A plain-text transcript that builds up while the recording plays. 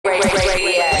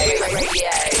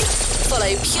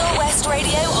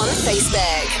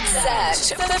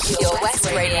search for Pure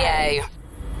West Radio.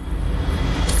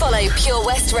 Follow Pure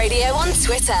West Radio on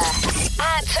Twitter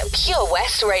at Pure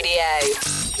West Radio.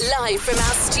 Live from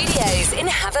our studios in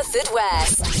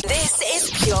Haverfordwest, this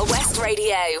is Pure West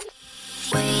Radio.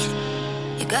 Wait,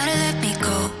 you gotta let me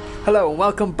go. Hello and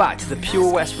welcome back to the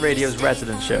Pure West Radio's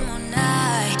Resident Show.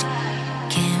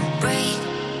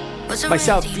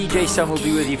 Myself, Deejayson, will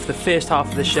be with you for the first half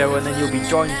of the show, and then you'll be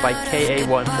joined by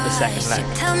KA1 for the second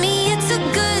leg. Tell me it's a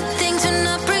good thing to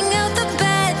not bring out the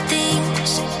bad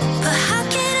things, but how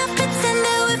can I pretend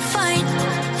that we're fine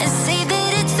and say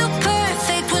that it's so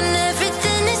perfect when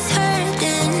everything is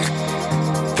hurting?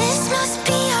 This must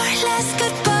be our last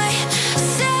goodbye.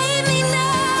 Save me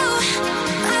now,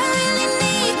 I really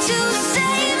need to.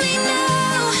 Save me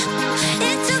now.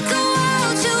 It took a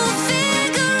while to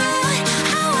figure out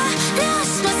how I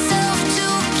lost myself to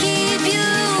keep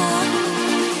you.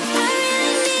 I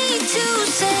really need to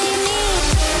save me.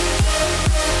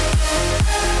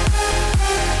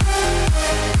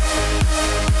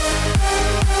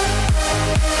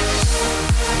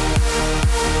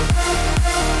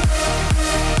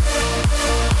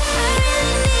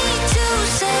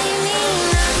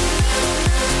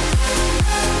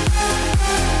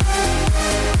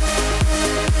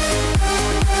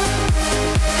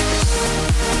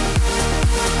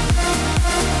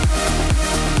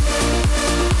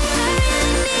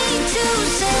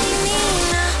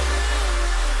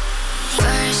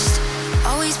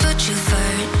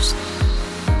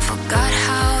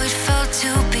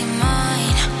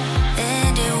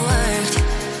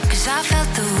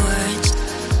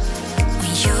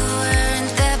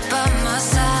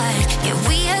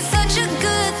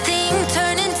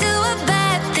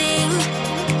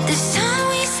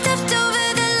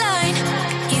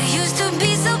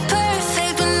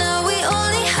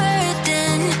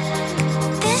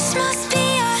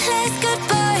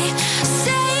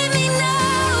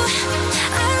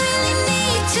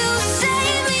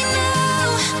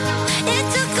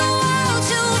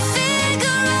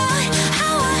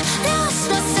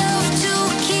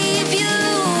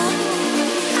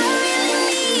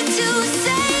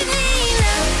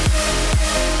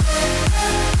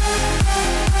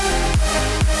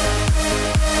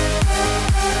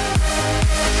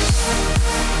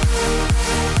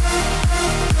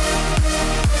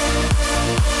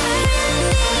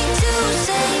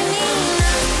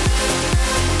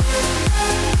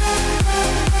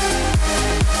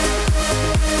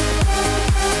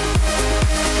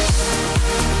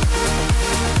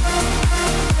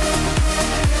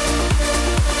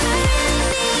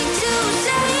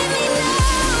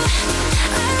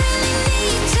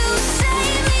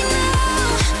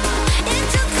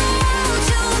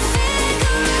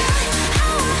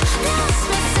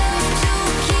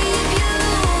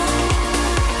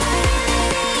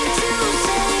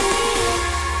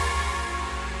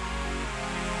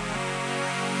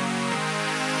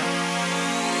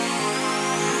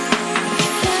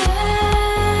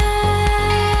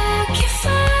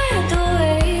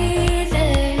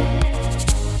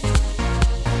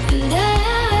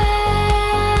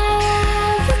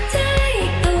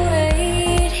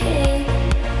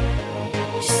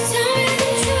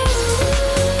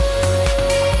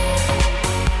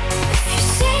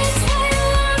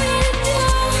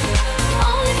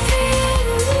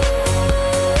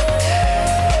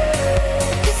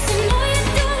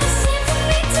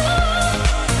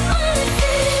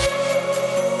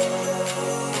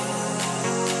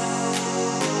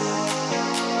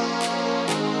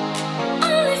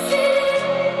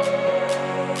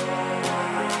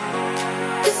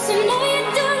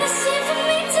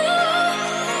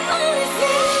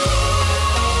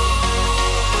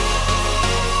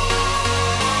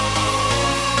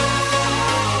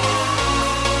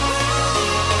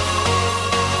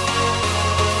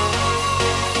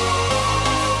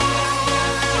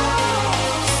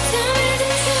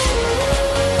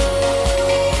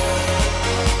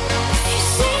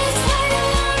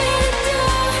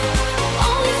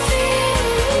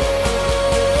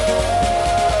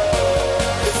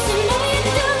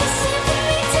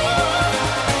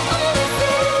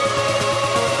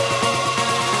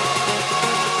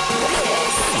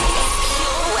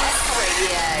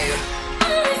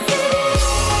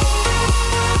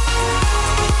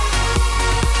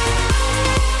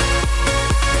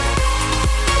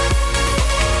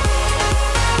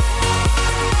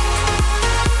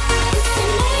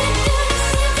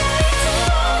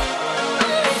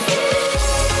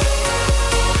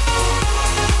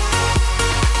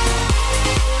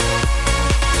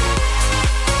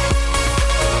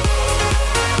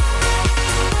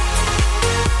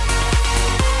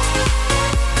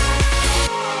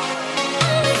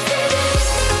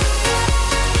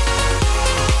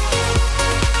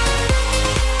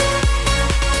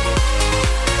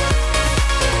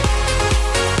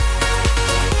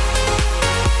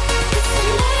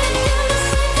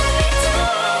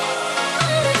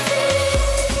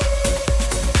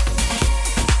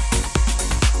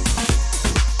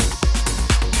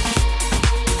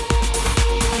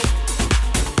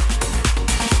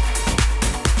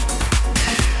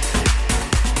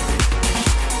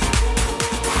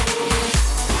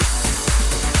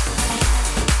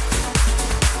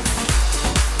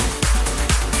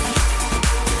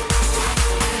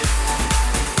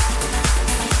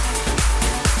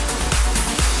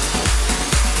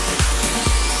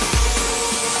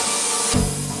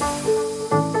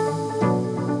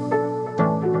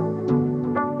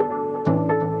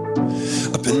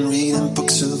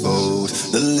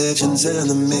 legends and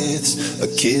the myths,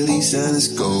 Achilles and his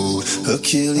gold,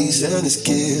 Hercules and his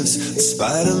gifts, and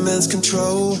Spider-Man's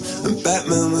control, and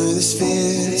Batman with his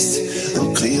fist.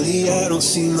 And clearly I don't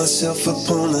see myself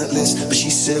upon that list. But she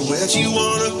said, where'd you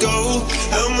wanna go?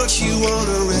 How much you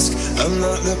wanna risk? I'm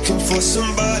not looking for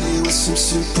somebody with some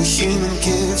superhuman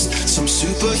gifts, some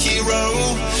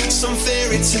superhero, some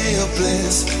fairy tale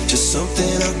bliss. Just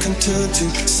something I can turn to,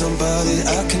 somebody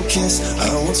I can kiss. I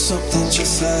want something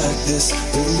just like this.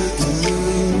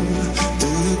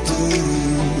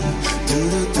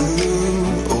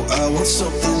 Oh, I want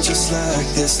something just like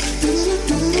this.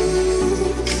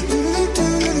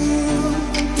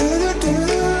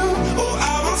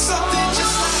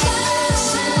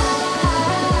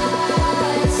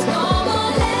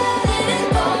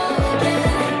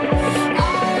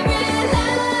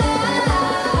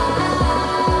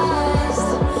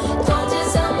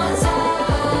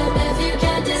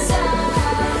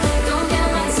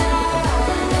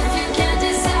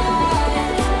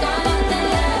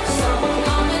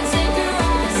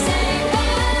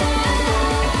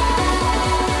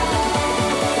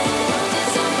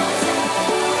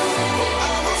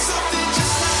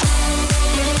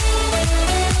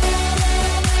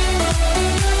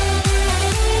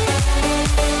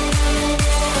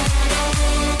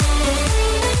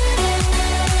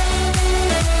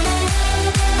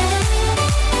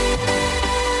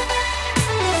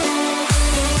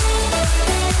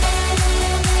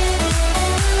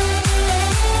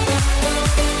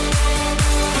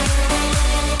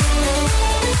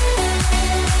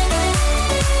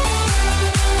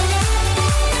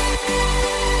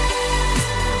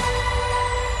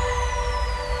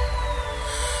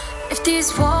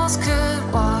 These walls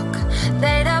could walk,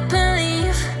 they'd up and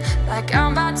leave, like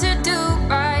I'm about to do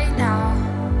right now.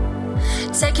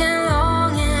 Taking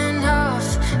long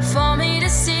enough for me to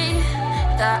see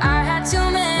that I had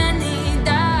too many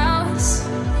doubts.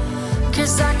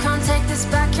 Cause I can't take this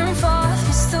back and forth,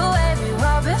 it's the way we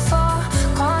were before,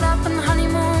 caught up in the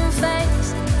honeymoon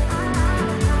phase.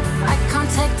 I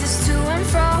can't take this to and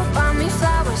fro, buy me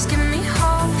flowers, give me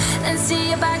hope, and see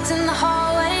your bags in the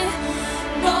hallway.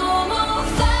 No more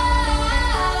flights,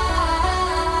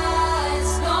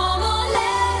 no more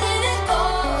letting it go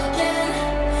again.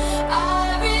 I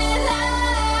realized,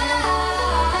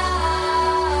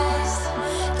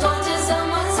 don't deserve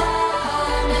my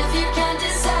time if you can't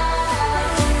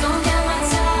decide. Don't get my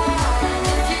time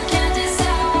if you can't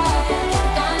decide.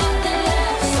 Got nothing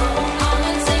left, so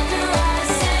I'ma take a ride,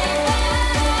 say bye.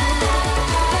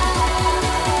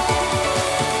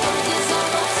 Don't deserve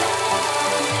my time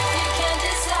if you can't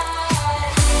decide.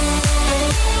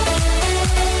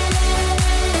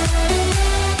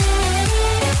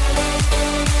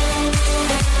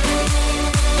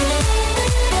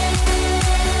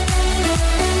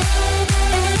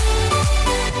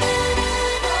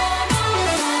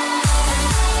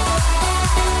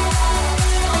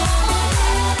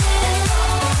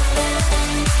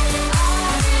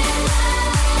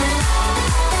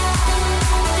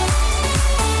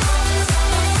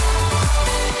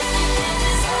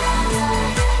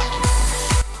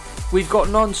 We've got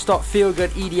non-stop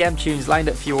feel-good EDM tunes lined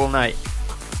up for you all night.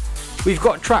 We've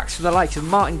got tracks from the likes of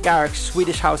Martin Garrix's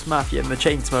Swedish House Mafia and the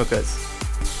Chainsmokers,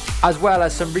 as well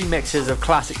as some remixes of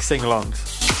classic sing-alongs.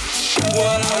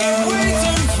 What are you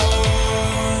waiting for?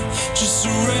 Just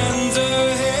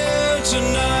surrender here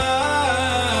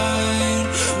tonight.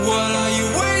 What are you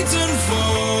waiting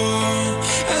for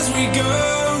as we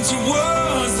go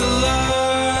towards the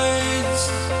lights?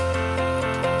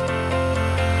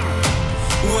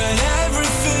 When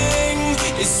everything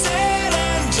is said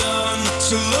and done,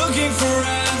 so looking for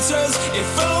answers,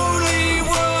 if only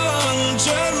one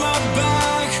turn my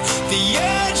back, the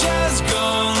edge has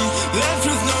gone, left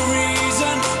with no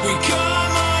reason, we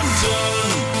come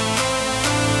undone.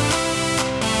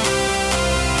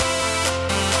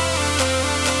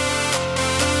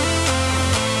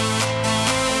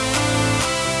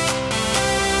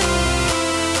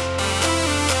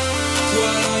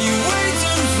 What are you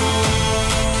waiting for?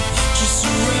 Just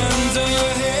surrender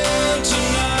here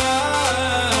tonight.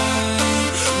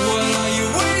 What are you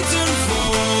waiting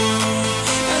for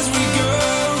as we go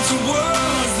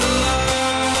towards the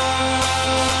light?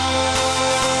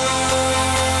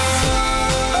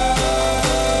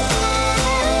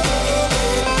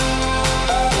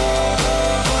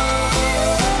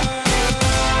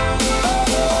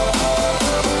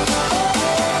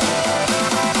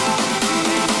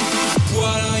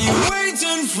 What are you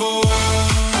waiting for?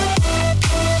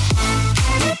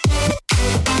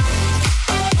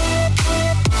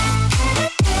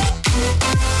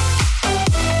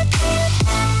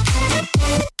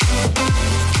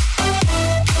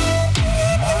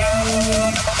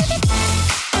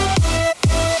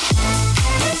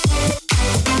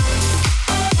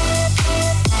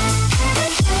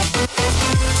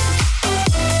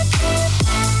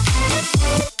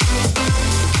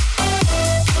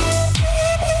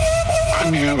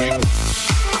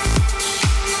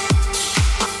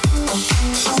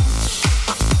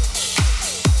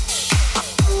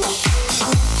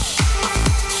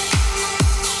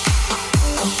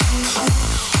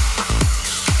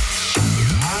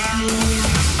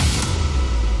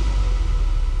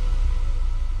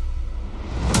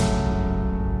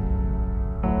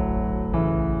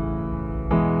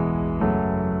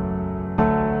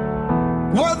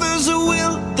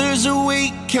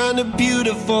 kinda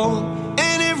beautiful.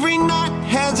 And every night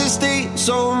has its day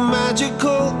so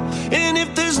magical. And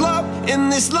if there's love in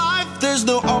this life, there's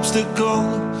no obstacle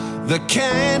that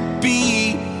can't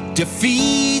be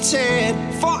defeated.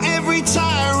 For every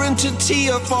tyrant to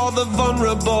tear for the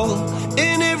vulnerable.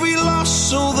 In every loss,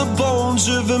 so the bones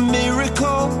of a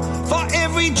miracle. For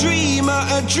every dreamer,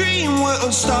 a dream we're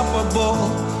unstoppable.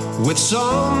 With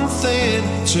something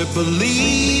to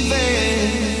believe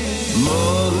in.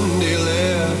 Monday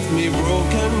left me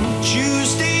broken.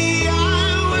 Tuesday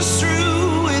I was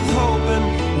through with hoping.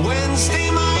 Wednesday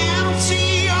my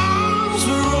empty arms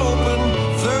were open.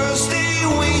 Thursday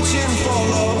waiting for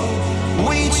love,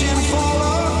 waiting for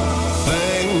love.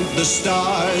 Thank the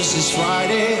stars it's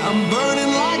Friday. I'm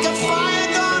burning like a fire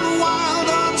gone wild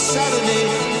on Saturday.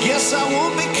 Guess I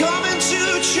won't be coming to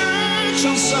church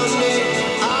on Sunday.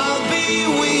 I'll be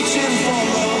waiting for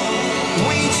love,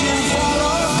 waiting for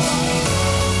love.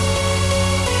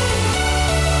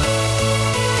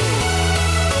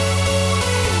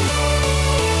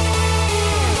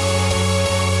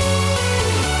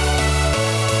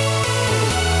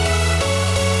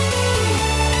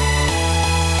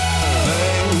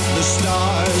 The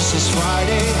stars it's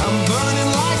Friday. I'm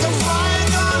burning like a fire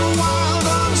gone wild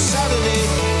on Saturday.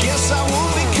 Guess I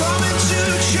won't be coming to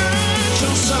church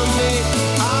on Sunday.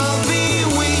 I'll be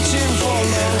waiting for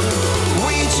love,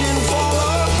 waiting for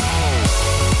love.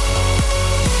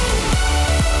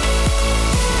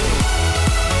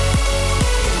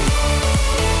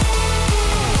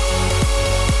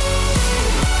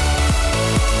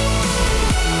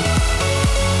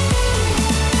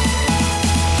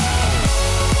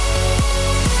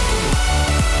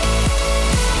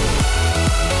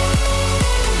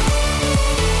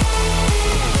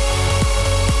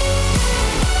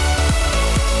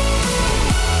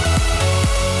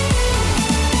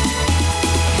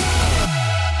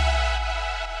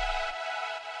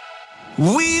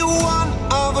 We are one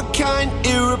of a kind,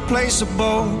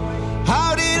 irreplaceable.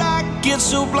 How did I get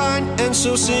so blind and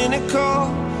so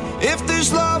cynical? If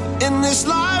there's love in this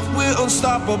life, we're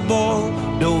unstoppable.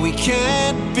 No, we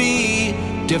can't be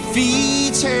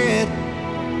defeated.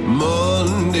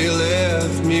 Monday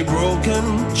left me broken.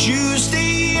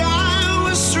 Tuesday I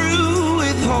was through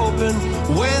with hoping.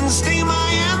 Wednesday my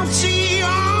empty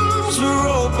arms were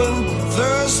open.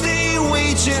 Thursday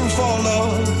waiting for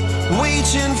love,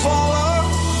 waiting for love.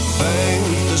 Thank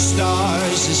the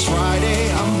stars it's Friday.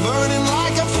 I'm burning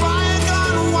like a fire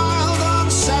gone wild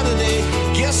on Saturday.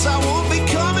 Guess I won't be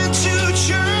coming to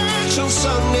church on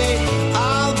Sunday.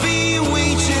 I'll be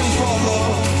waiting for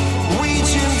love,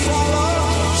 waiting for love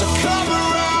to come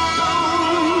around.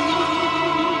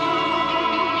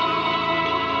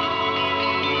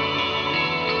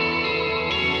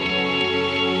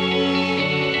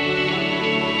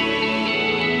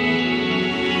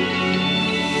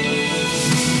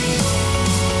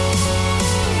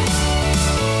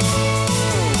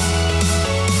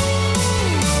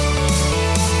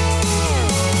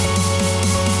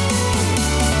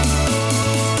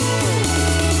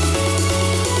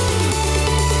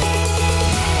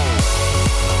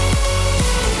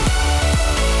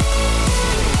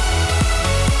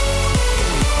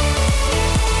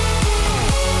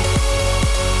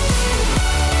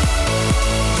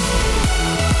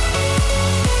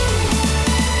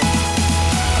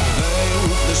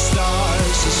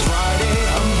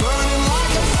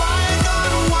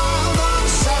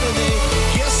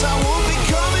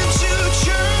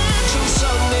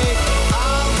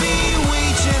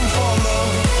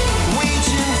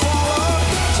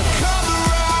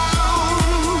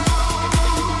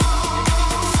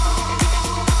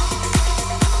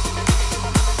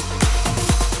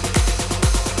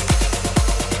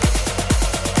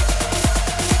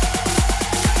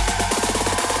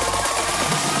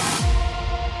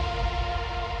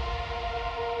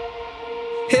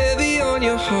 on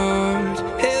your heart,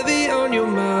 heavy on your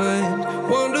mind,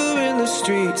 wandering the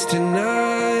streets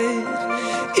tonight.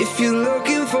 If you're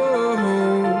looking for a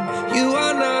home, you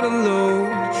are not alone.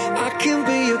 I can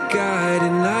be your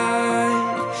guiding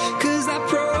light, 'cause I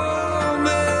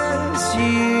promise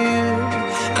you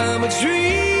I'm a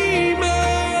dreamer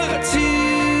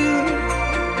too.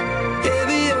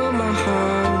 Heavy on my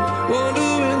heart,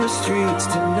 wandering the streets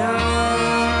tonight.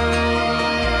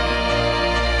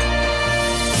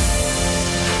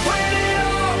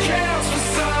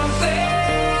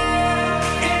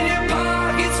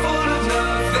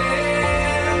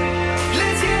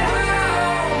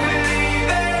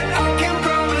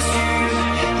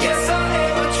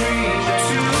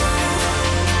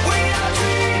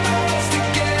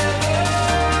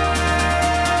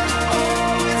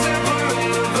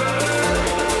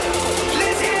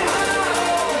 Let's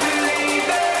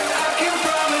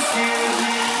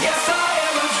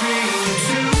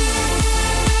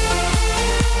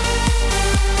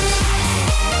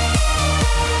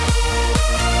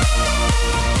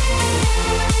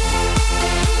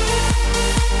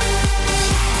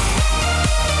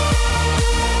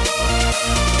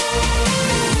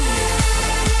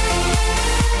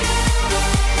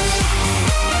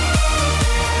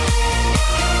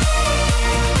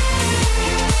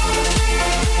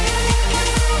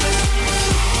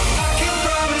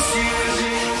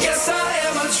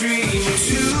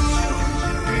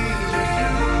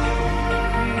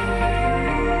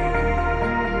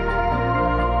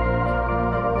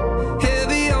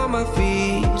my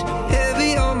feet,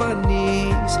 heavy on my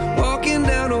knees, walking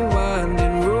down a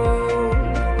winding road.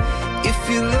 If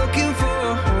you're looking for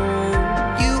a home,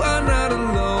 you are not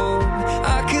alone.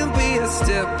 I can be a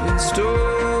stepping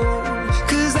stone.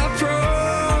 'Cause I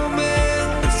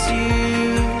promise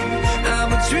you, I'm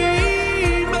a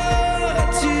dreamer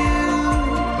too.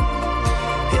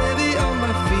 Heavy on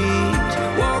my feet,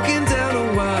 walking down a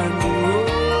winding road.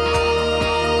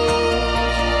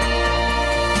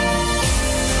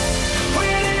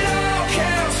 When it all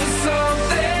counts for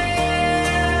something,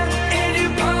 and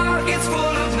your pocket's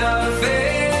full of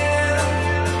nothing,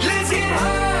 let's get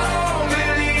high,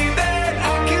 believe it.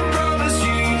 I can promise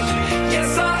you,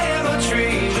 yes, I am a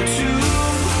dreamer too.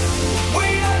 We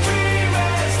are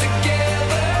dreamers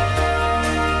together,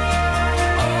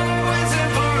 always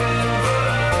and forever.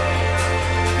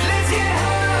 Let's get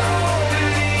high,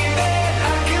 believe it.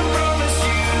 I can promise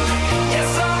you,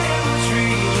 yes, I am a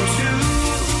dreamer too.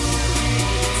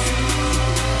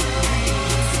 Yes, I am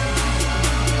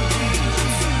a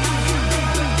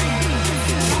dreamer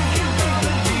too.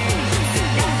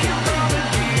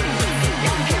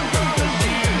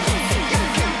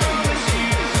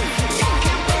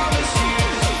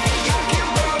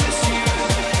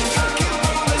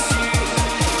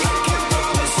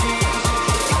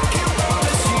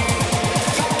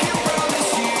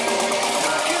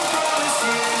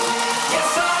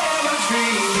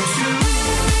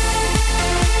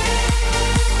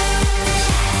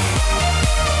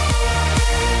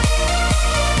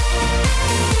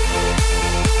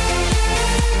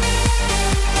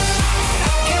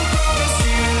 I can promise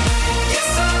you,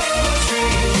 yes, I am a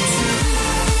dreamer too.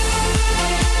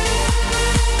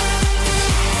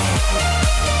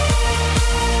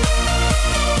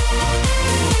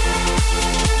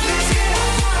 Let's get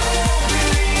high,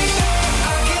 believe it.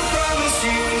 I can promise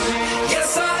you,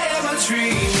 yes, I am a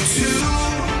dreamer too.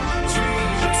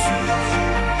 Dreamer too.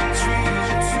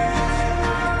 Dreamer too.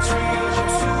 Dreamer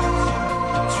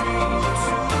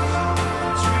too.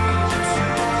 Dreamer too.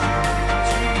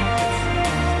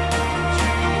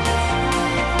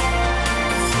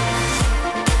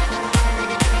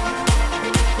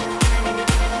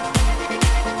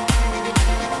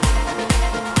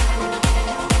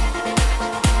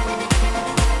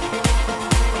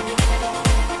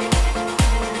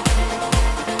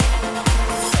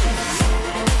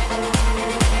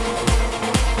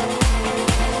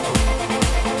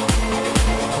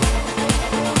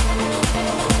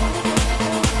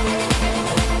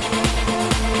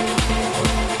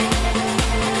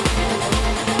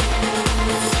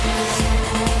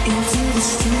 Into the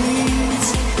streets,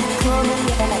 coming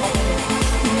alive.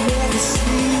 You never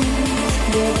sleep,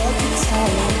 never get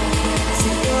tired.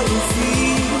 Suburban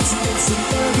fields,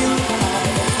 suburban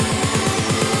life.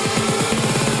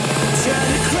 Turn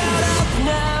the crowd up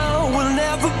now, we'll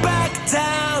never back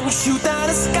down. Shoot down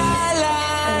the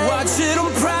skyline, watch it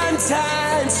on prime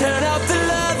time. Turn up the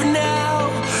love now,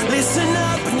 listen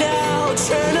up now,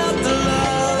 turn up the love.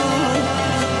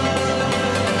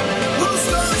 Who's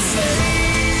gonna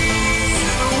save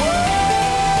the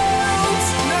world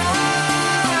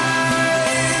tonight?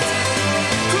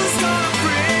 Who's gonna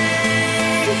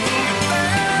bring it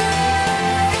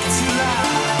back to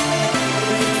life?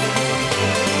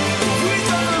 We're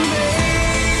gonna make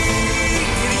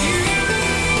you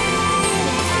right.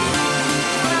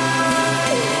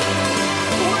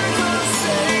 We're gonna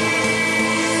save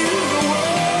the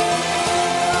world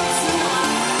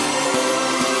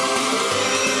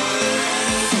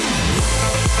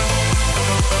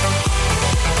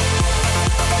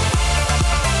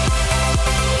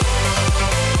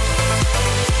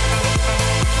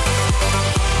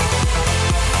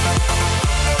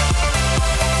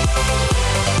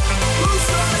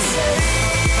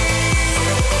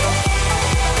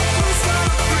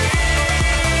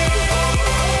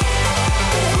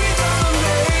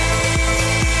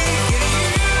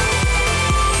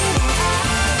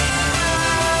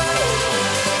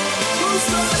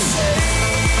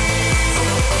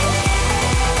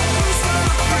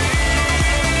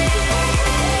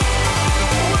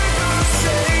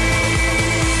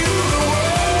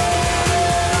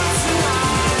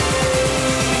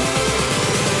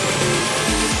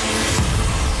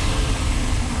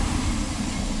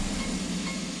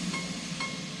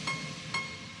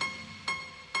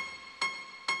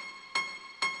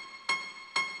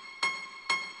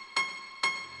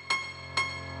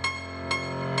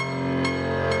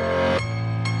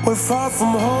We're far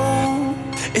from home,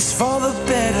 it's for the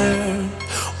better.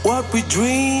 What we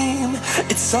dream,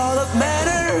 it's all that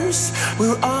matters.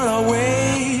 We're on our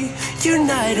way,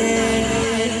 united.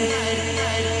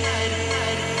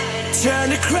 Turn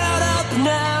the crowd up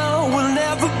now, we'll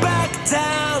never back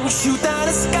down. Shoot down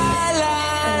the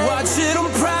skyline, watch it on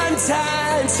prime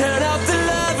time. Turn up the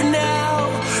love now,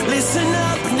 listen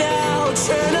up now,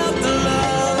 turn up the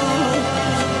love.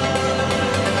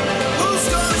 Who's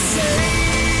gonna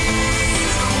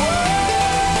save the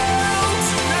world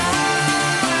tonight?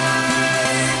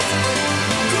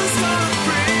 Who's gonna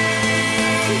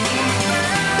bring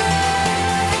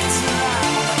back to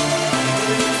life?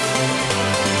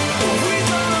 We're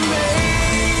gonna make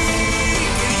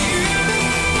you out.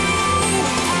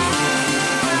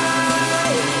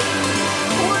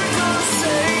 We're gonna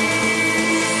save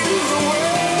the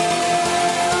world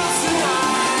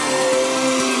tonight.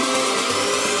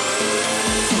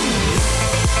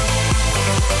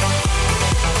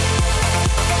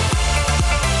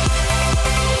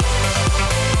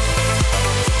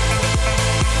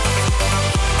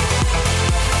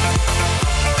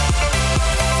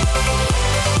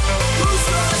 Who's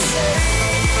gonna save?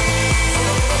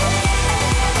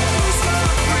 Who's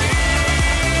gonna bring?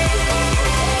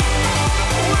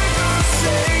 We're gonna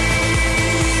save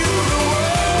the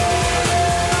world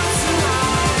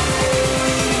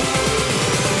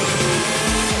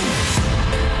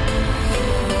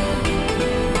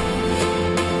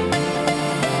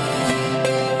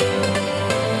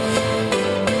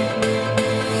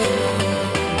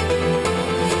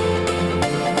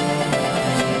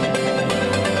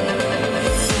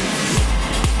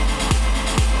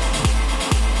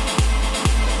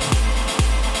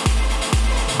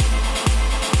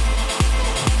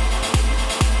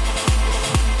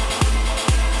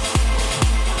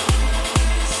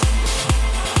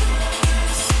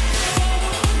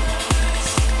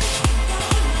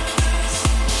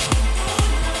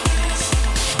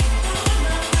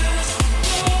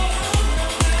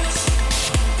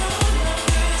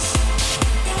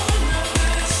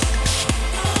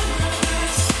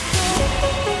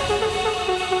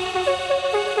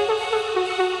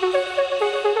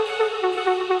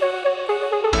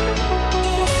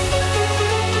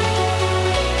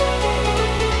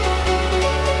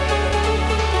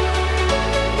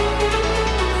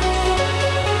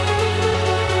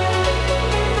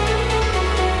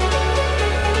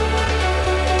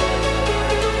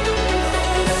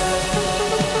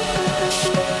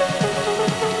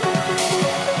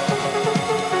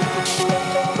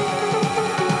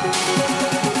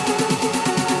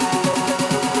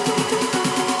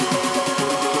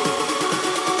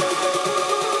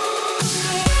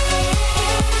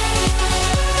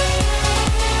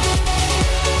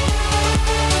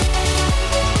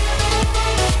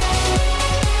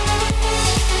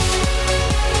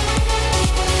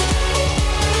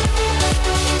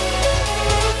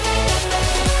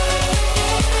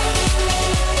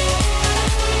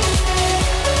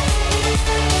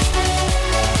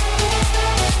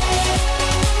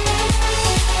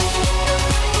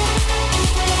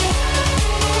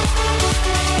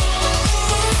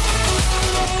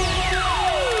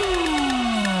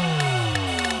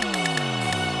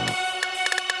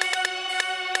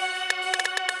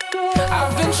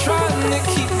I've been trying to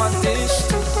keep my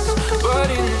distance, but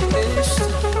in the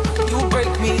distance, you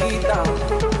break me down.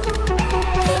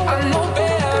 I know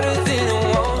better than it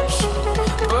was,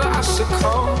 but I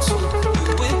succumb to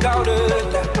you without a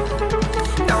doubt.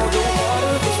 Now the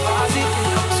water is rising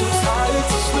and I'm too tired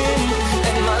to swim,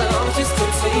 and my lungs just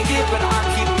can't take it, but I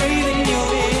keep breathing you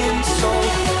in. So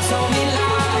tell me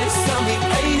lies, tell me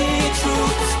painted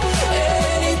truths,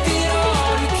 anything at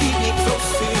all to keep me close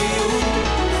to you.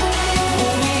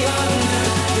 Pull me under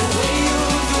the way you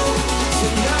do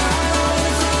tonight.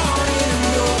 I'm drowning in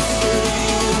your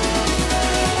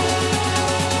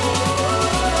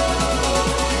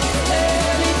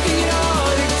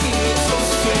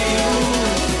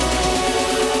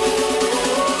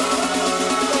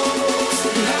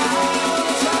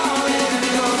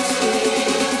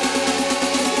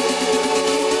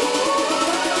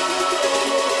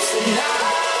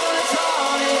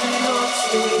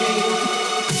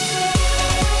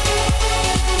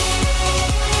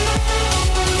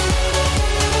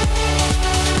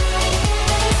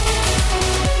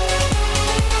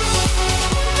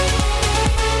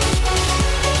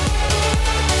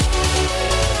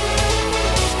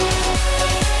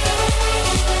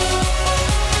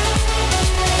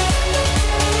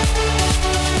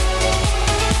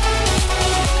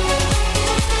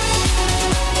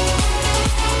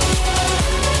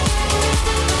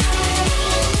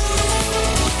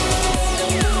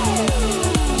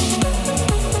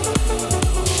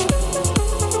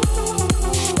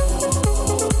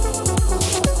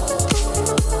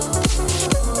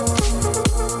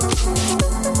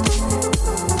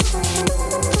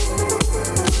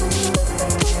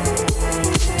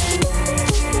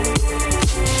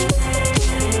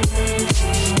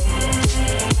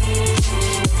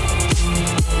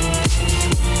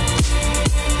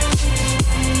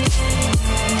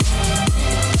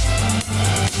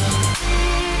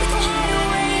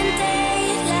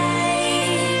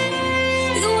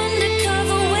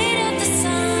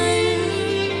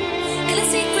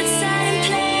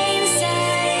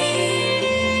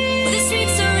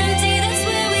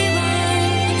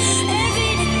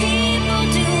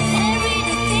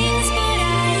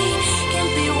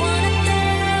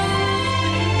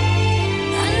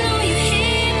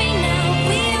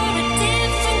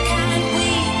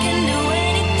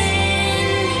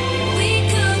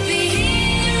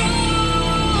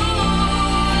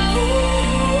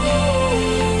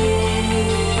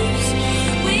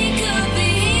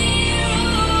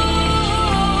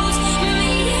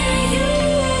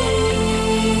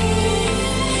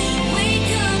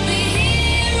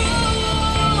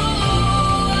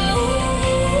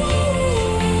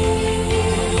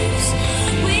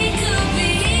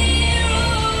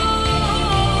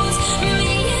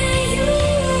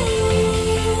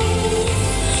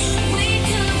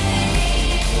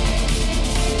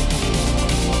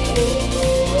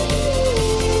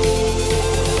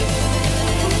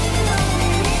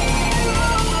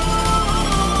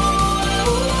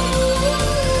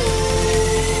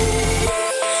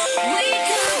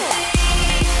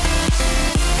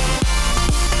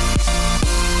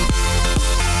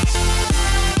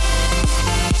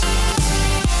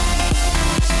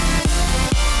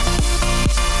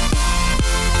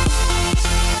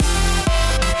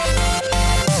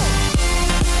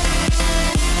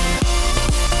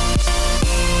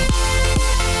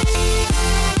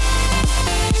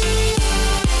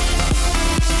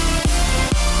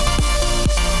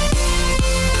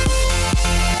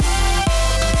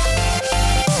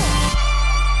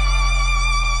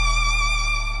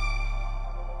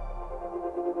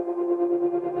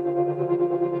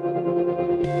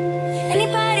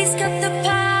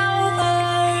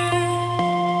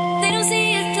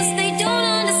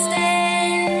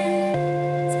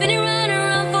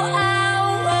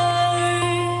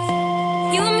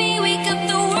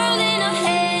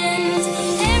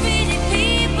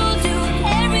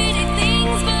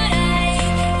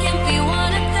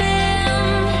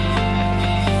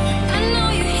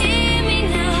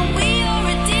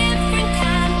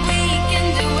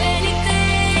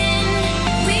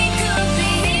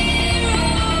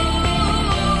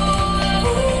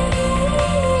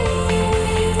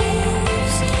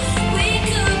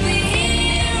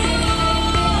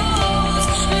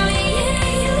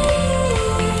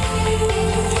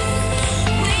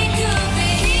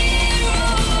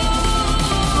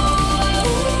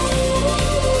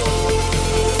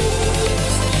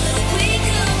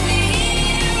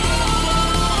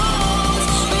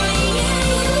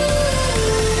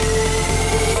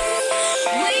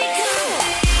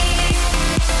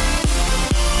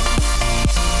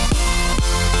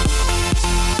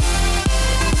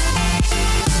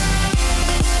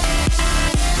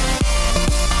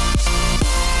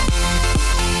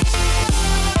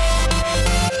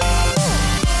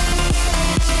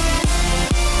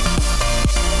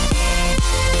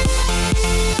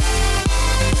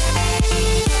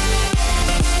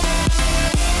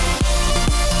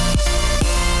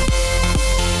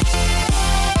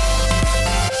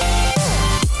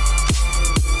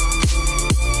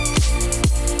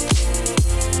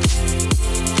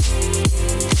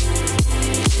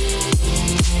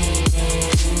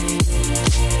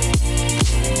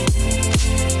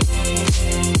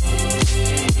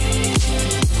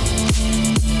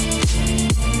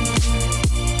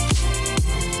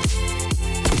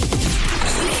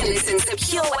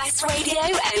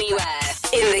Radio anywhere.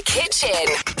 In the kitchen,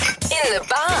 in the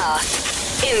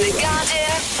bath, in the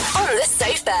garden, on the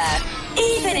sofa,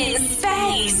 even in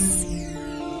space.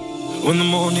 When the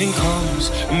morning comes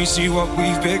and we see what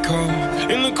we've become,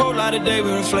 in the cold light of day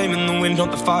we're a flame in the wind,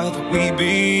 not the fire that we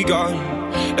begun.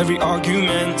 Every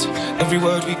argument, every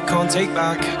word we can't take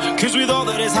back, 'cause with all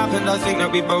that has happened I think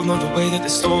that we both know the way that the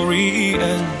story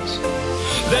ends.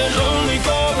 Then only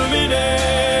for a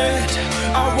minute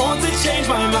I want to change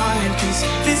my mind, 'cause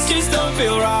this just don't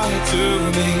feel right to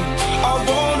me. I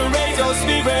wanna raise your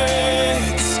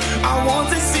spirits, I want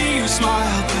to see you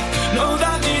smile, but no,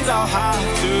 that means I'll have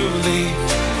to leave.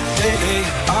 Lately,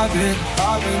 I've been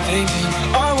thinking,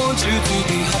 I want you to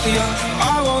be happier,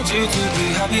 I want you to be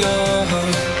happier.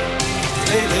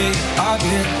 Lately, I've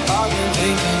been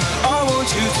thinking, I want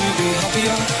you to be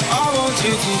happier, I want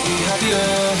you to be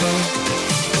happier.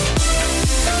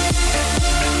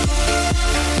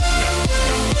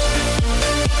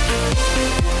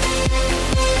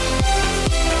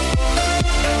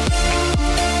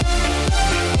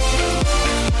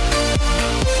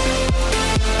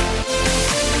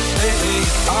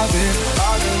 I've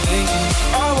been thinking,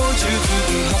 I want you to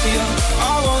be happier,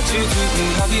 I want you to be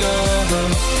happier.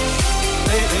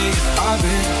 Lately, I've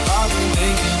been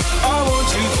thinking, I want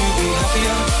you to be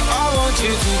happier, I want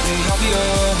you to be happier.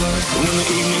 When the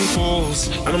evening falls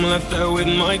and I'm left there with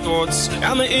my thoughts,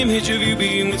 and the image of you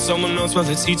being with someone else, well,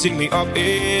 it's eating me up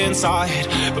inside.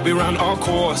 But we ran our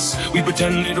course, we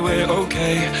pretended we're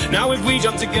okay. Now if we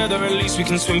jump together, at least we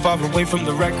can swim far away from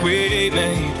the wreck we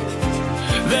made.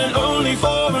 Then only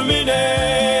for a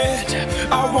minute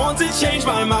I want to change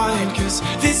my mind, 'cause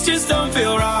this just don't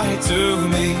feel right to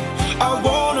me. I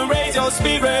wanna raise your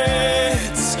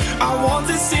spirits, I want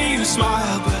to see you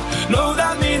smile, but no,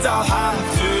 that means I'll have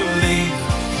to leave.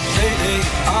 Lately,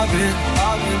 I've been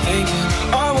thinking,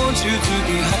 I want you to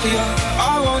be happier,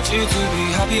 I want you to be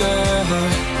happier.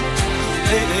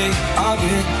 Lately, I've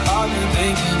been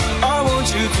thinking, I want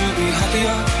you to be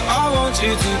happier, I want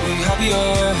you to be happier.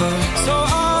 So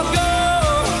I'll go,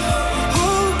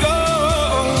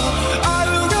 I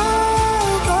will go.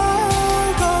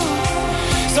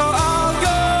 So I'll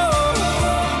go,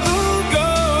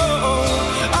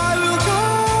 I will go.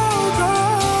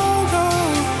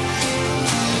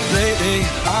 Lately,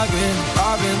 I've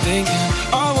been thinking,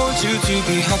 I want you to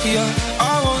be happier, I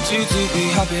want you to be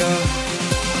happier.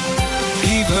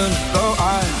 Even though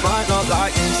I might not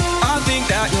like it, I think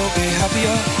that you'll be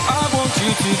happier, I want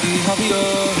you to be happier.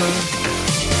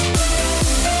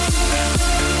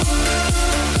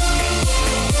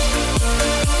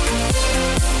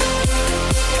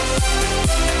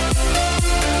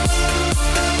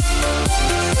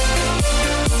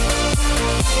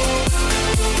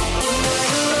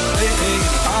 Lately,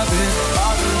 I've been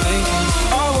thinking,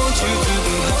 I want you to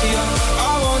be happier,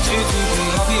 I want you to be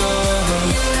happier.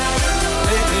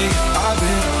 Lately, I've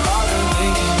been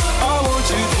thinking, I want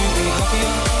you to be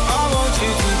happier, I want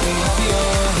you to be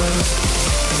happier.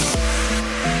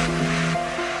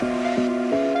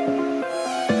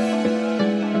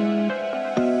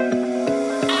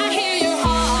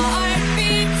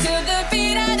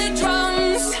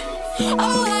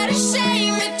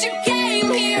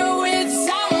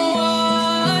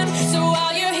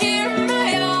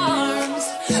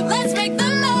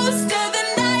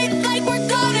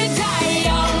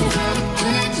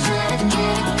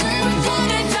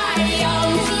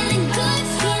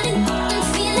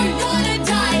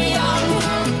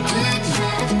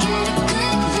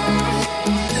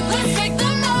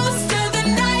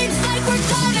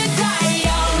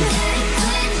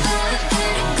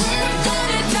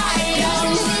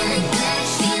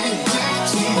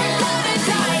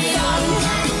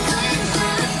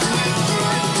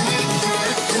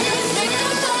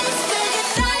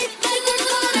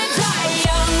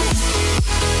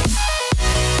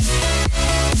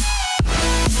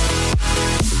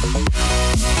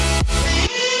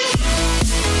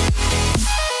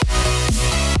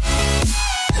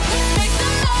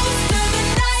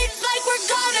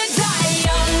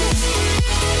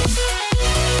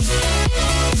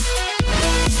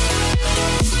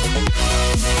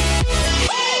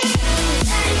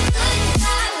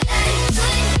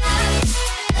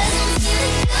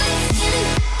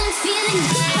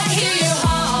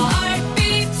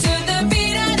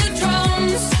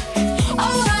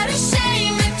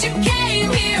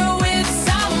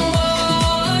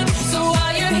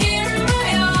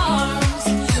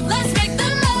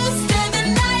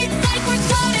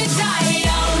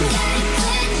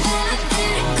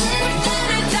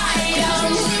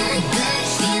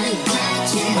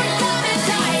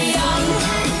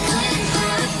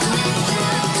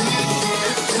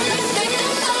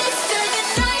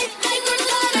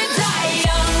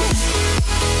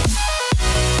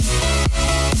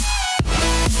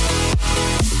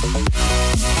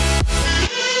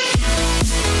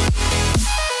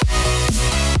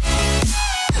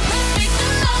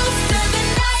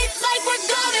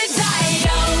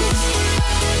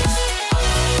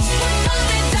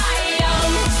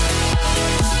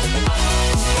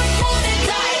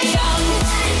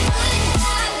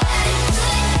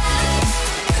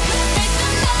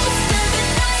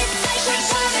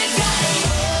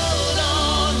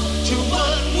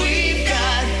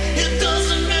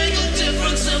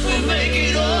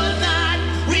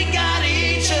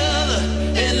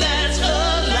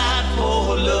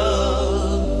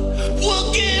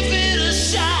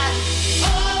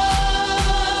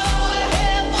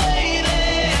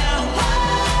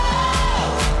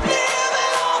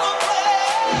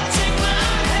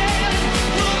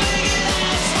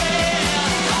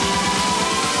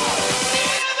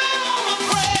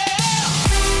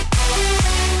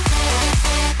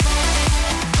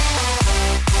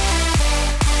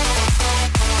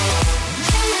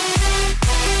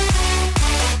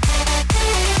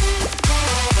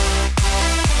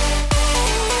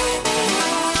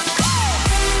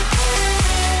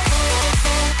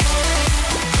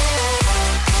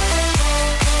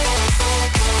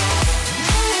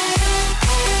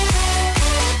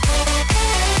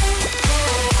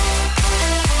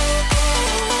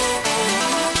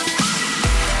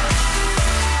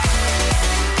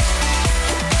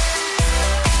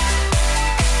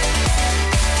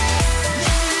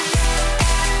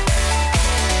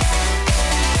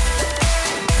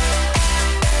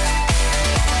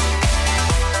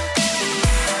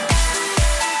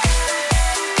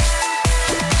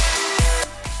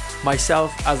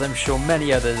 Myself, as I'm sure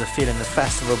many others, are feeling the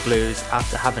festival blues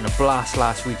after having a blast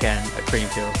last weekend at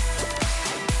Creamfield.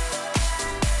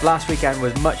 Last weekend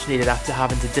was much needed after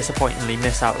having to disappointingly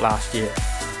miss out last year.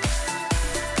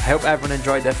 I hope everyone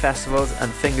enjoyed their festivals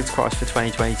and fingers crossed for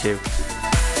 2022.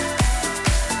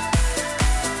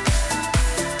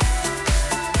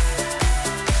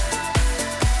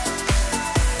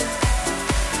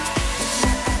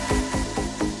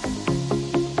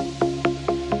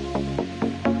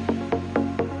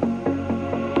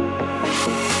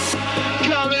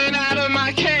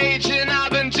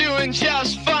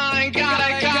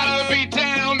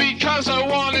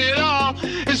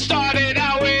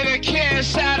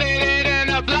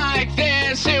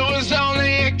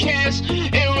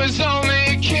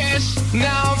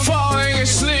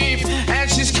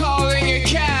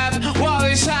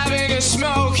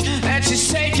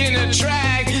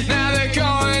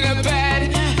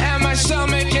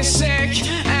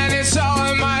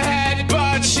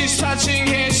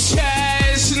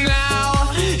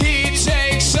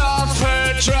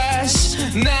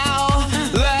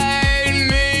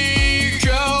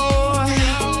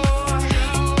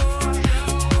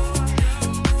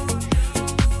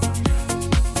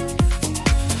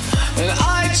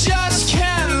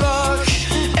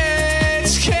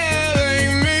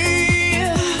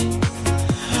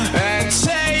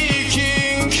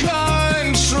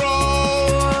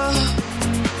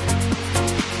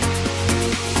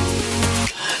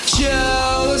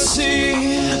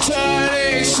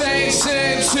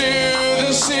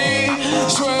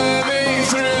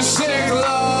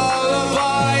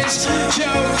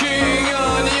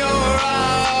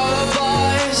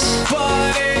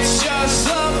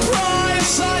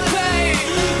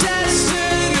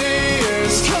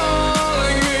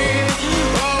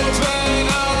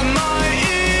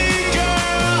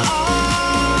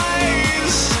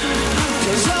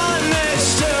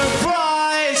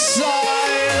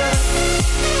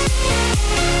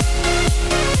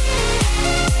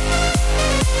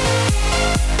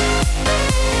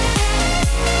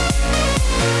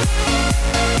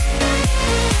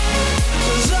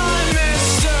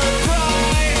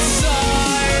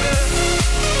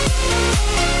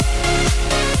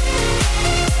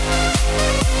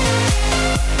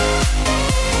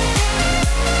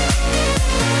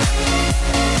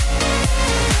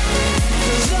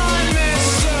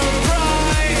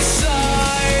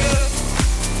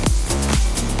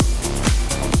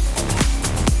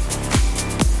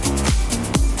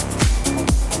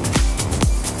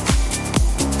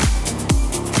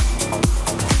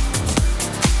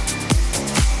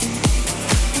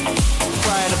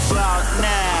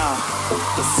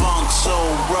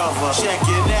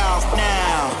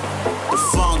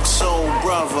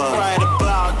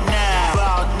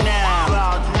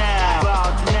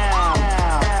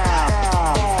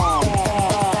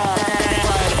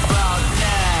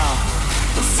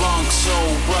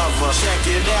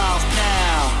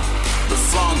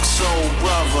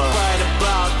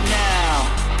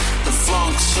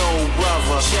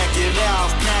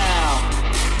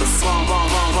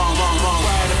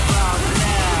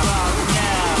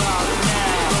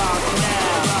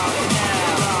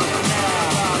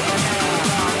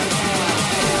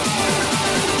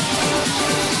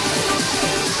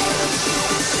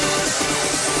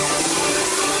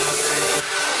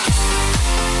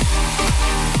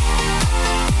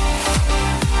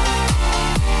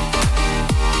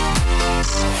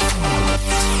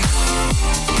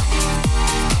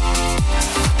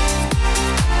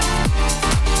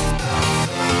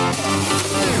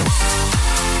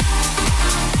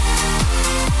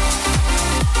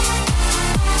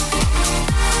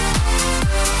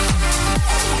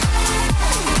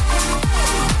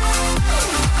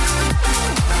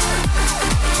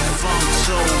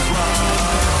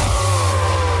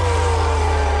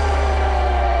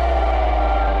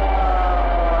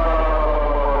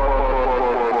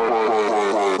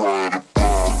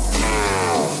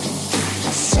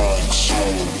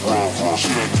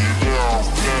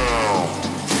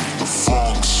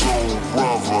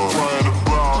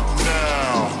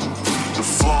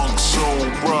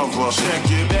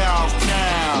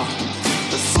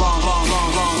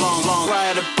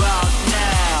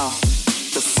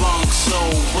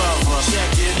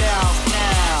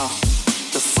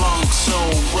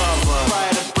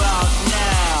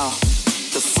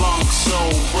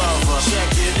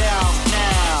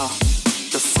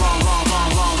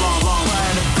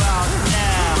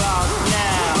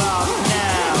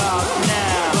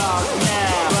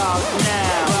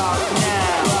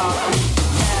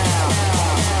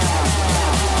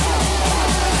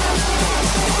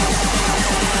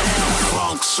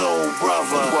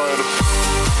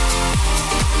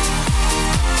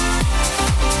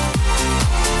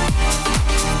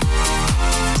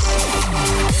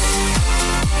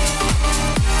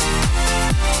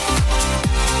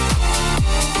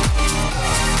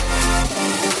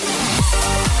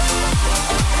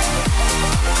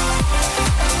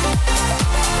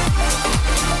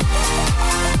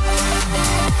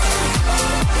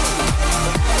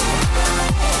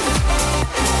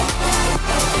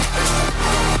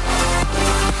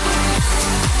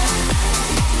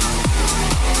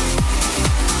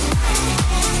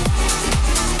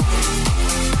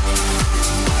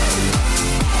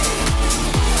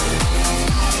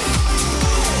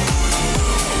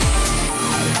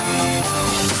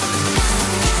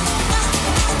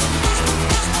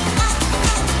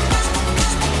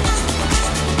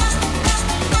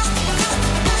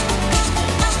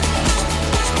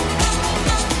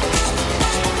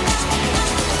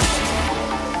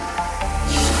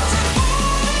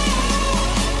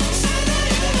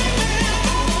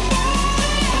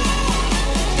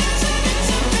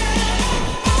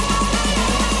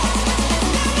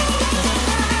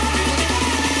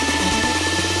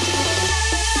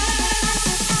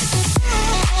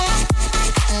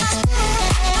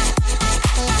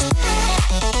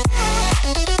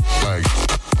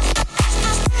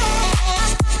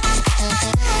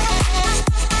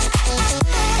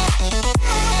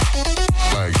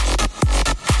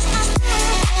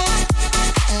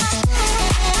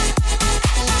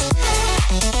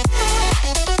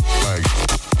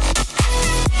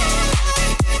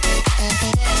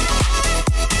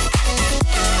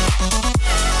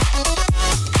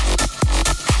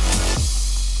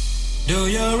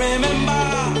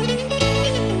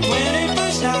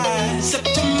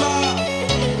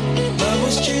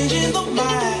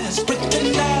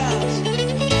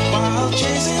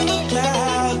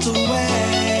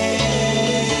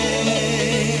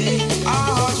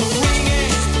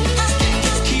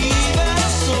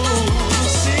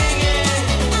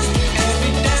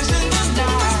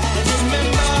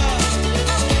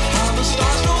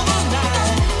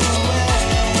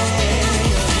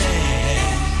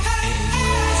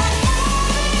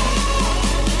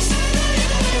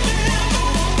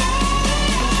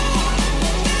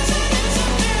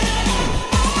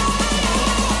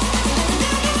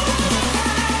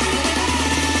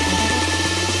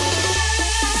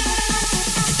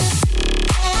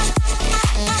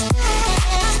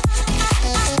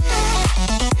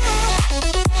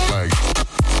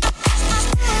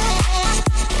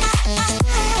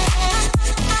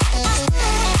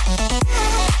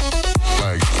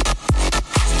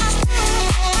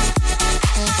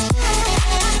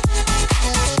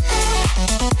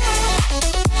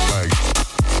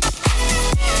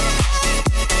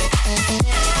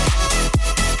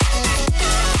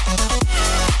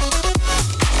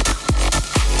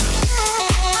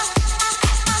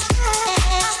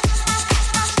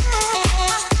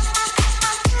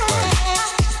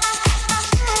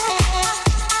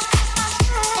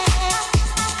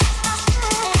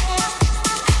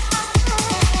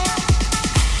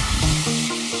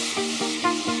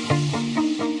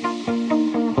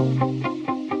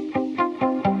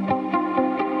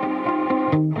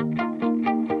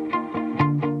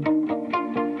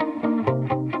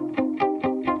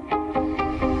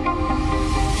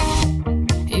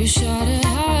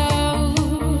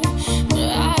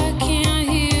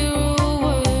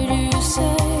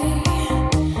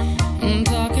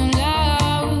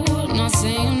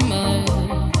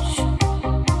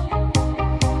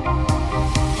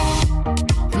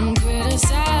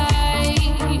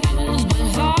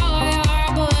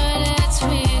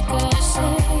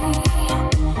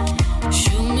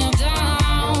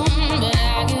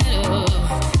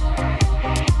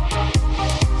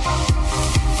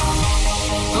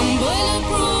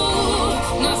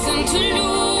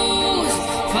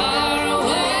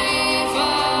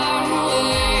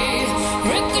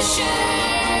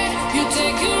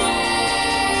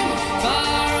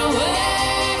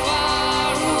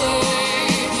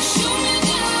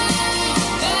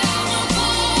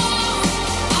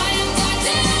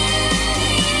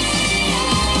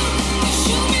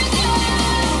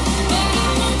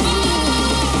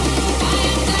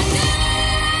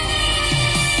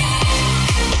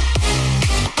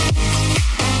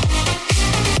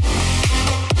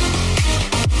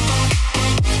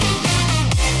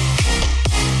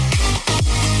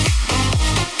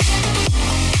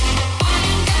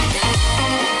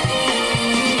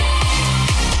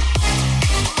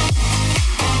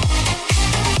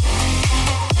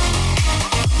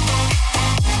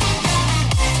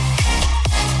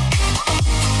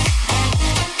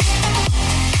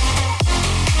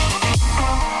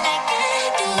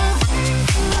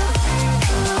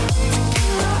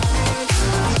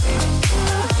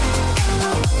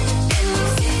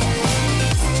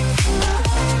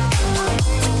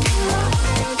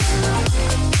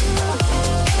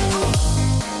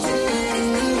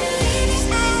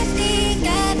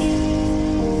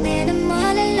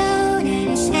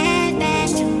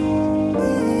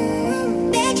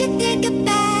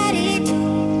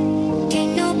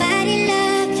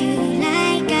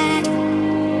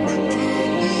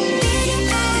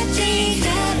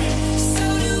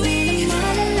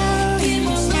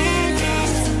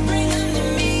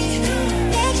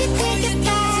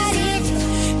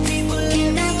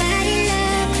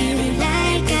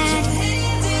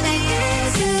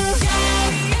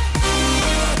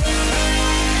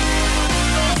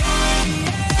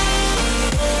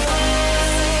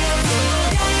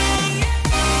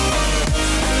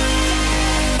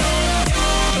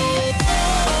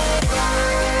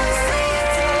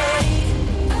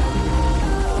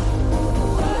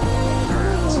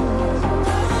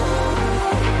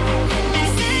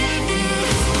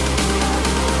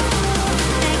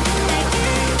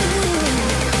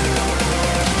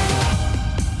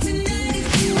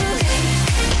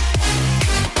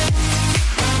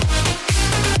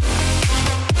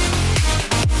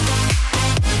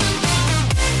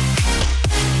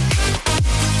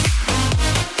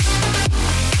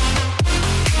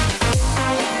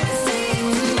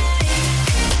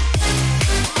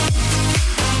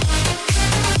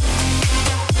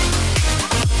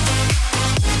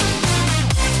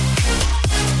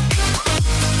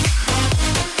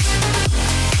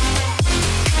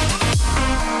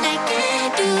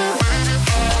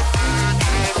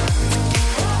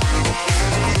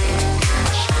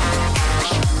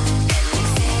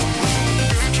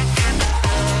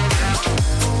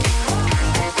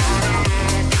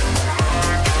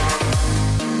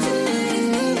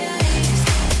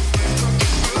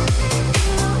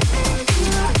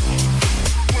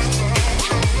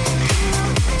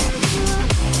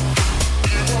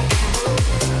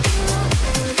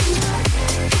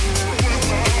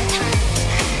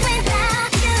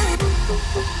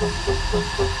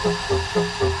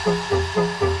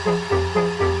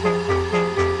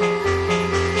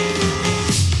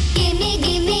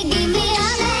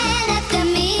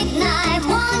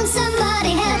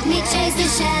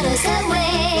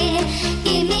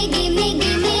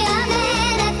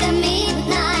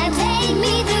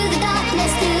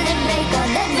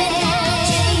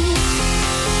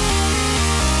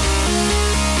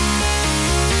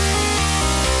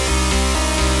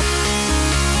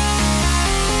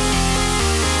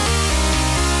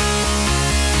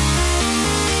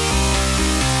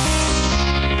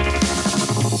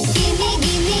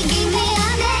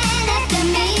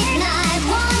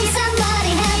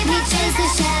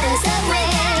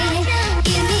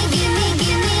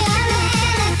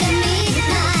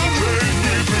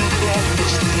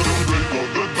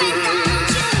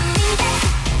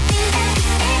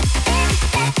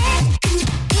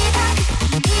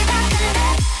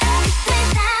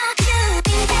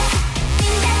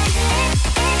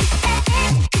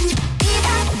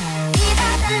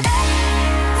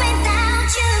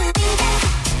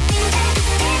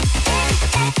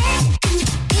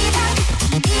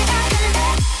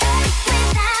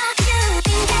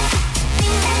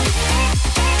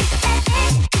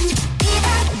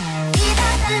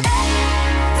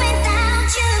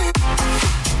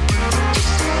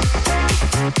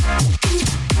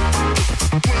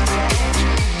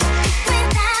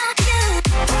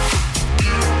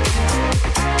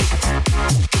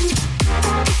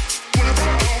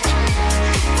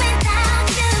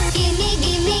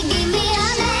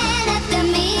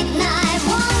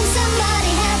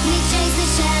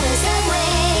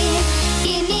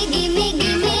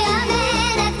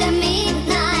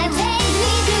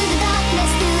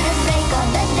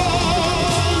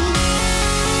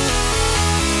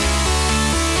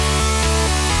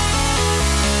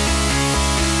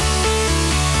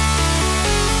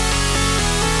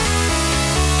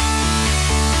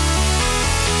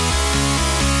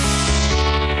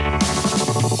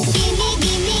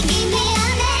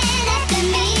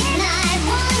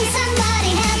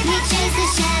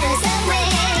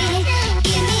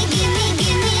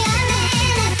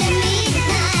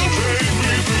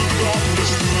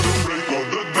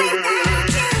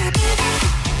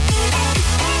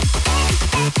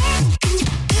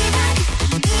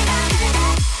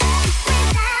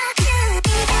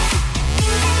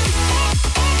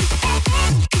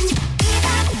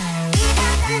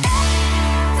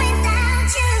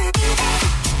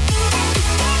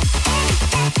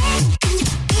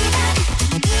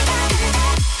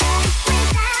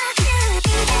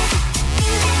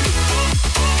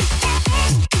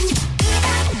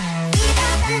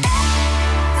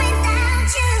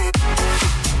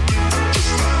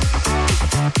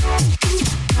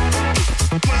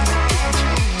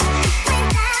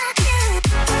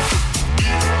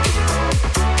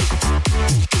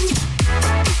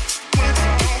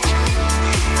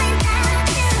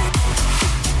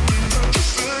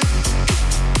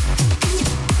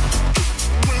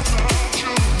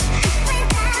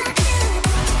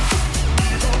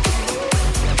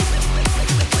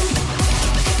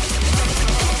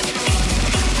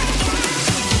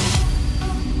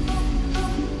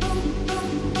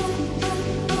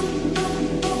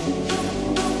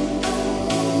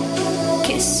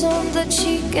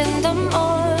 o'clock in the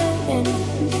morning.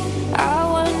 I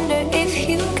wonder if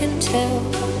you can tell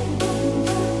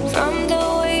from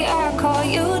the way I call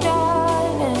you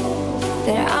darling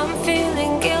that I'm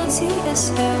feeling guilty as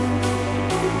hell.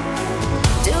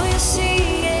 Do you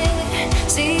see it?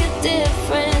 See a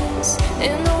difference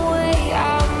in the way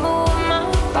I move my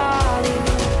body?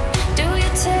 Do you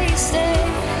taste it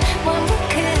when we're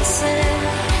kissing?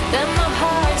 Then my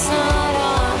heart's not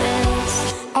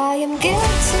honest. I am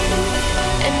guilty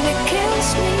and it kills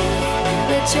me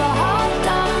that your heart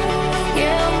down.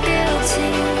 Yeah, I'm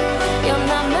guilty. You're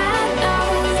not mad now,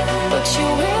 but you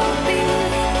will be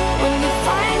when you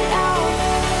find out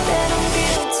that I'm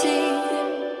guilty.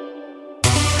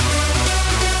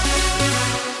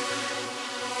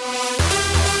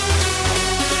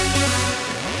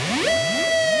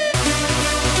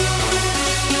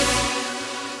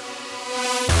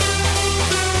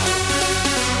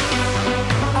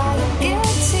 I am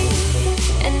guilty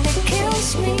and it kills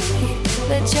me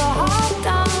that your heart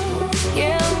down.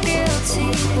 Yeah, I'm guilty.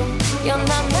 You're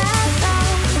not mad now,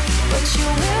 but you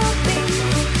will be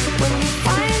when you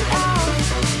find out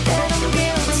that I'm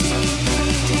guilty.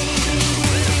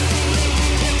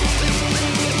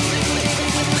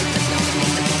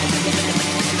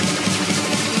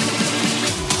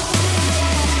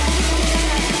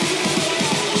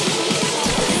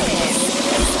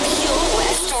 Pure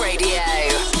West Radio.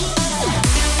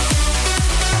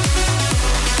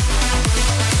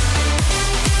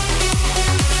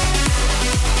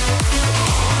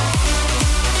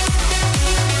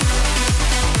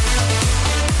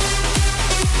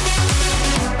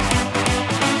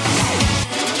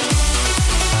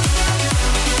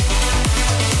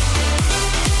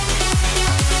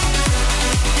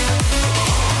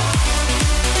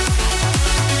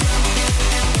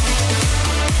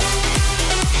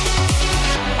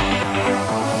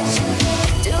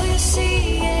 Do you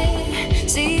see it?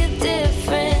 See a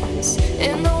difference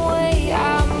in the way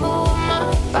I move my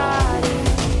body?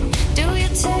 Do you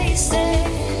taste it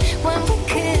when we're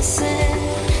kissing?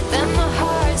 Then my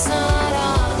heart's not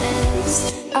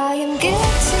honest. I am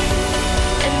guilty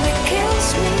and it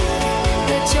kills me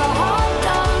that your heart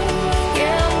down.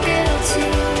 Yeah, I'm guilty.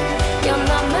 You're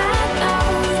not mad now,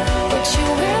 but you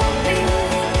will be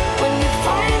when you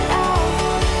find out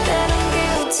that I'm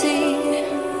guilty.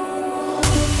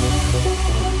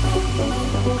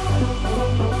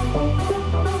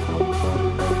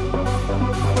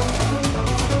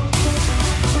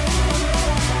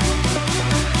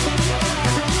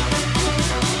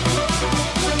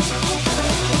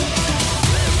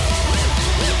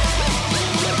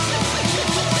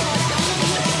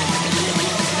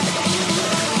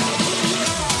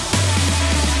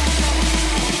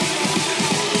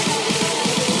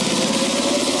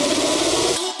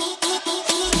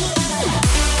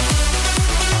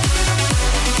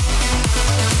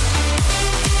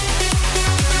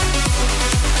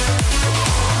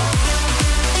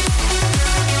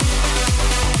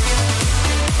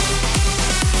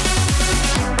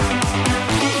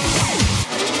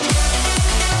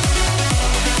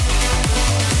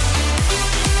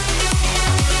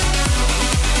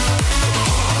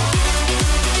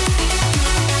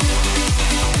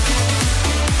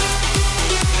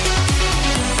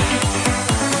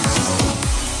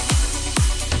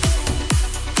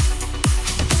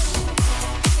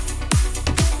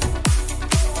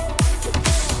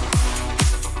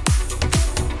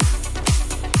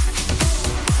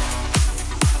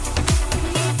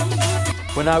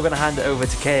 We're now going to hand it over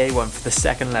to KA1 for the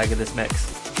second leg of this mix.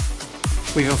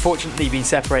 We've unfortunately been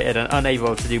separated and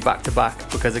unable to do back-to-back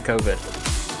because of COVID.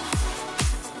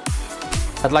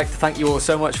 I'd like to thank you all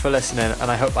so much for listening,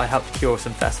 and I hope I helped cure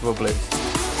some festival blues.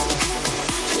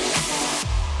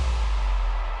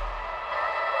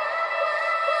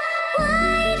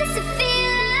 Why does it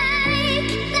feel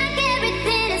like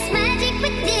everything is magic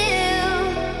with you?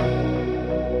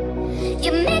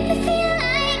 You make me feel like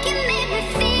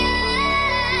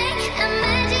I'm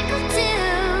magical too.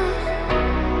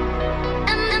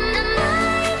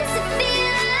 Why does it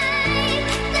feel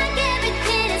like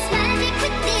everything is magic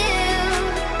with you?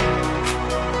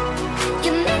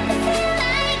 You make me feel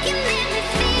like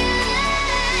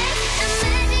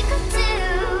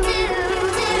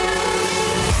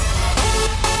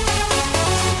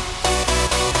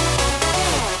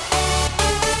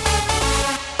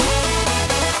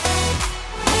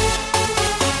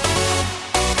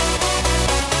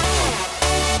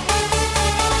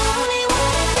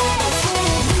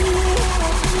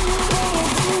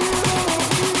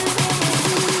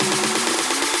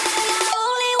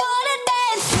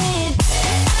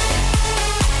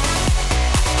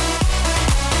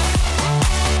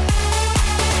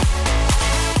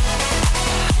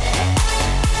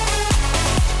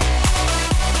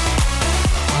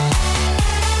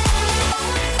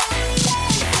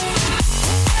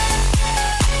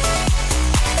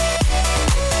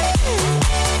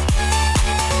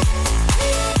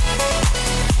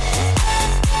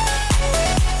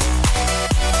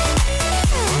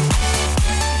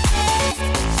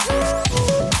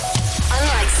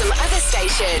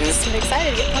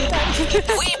We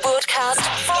broadcast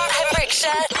from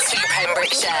Pembrokeshire to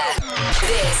Pembrokeshire.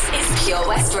 This is Pure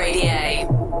West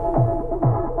Radio.